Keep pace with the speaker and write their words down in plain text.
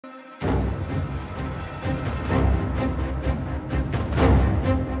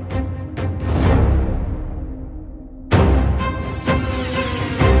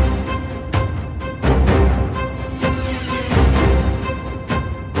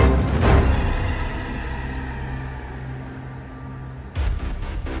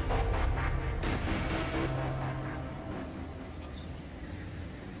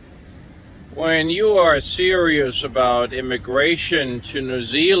When you are serious about immigration to New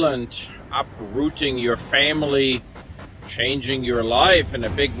Zealand, uprooting your family, changing your life in a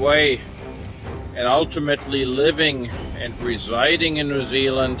big way, and ultimately living and residing in New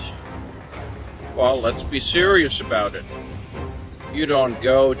Zealand, well, let's be serious about it. You don't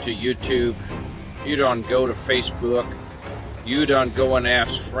go to YouTube, you don't go to Facebook, you don't go and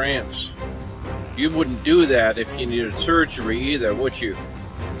ask friends. You wouldn't do that if you needed surgery either, would you?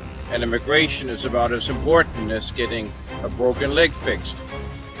 And immigration is about as important as getting a broken leg fixed.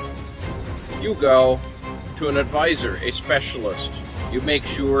 You go to an advisor, a specialist. You make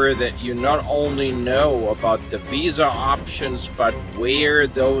sure that you not only know about the visa options, but where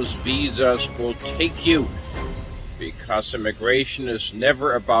those visas will take you. Because immigration is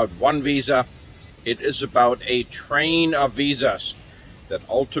never about one visa, it is about a train of visas that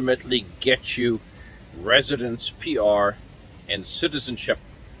ultimately get you residence, PR, and citizenship.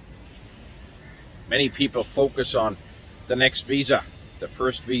 Many people focus on the next visa, the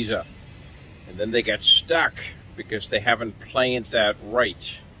first visa, and then they get stuck because they haven't planned that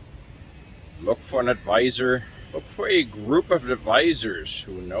right. Look for an advisor, look for a group of advisors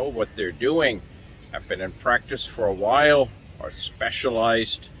who know what they're doing, have been in practice for a while, are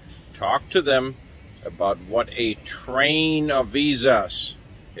specialized. Talk to them about what a train of visas,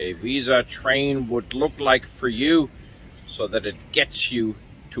 a visa train would look like for you so that it gets you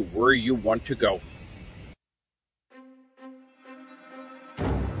to where you want to go.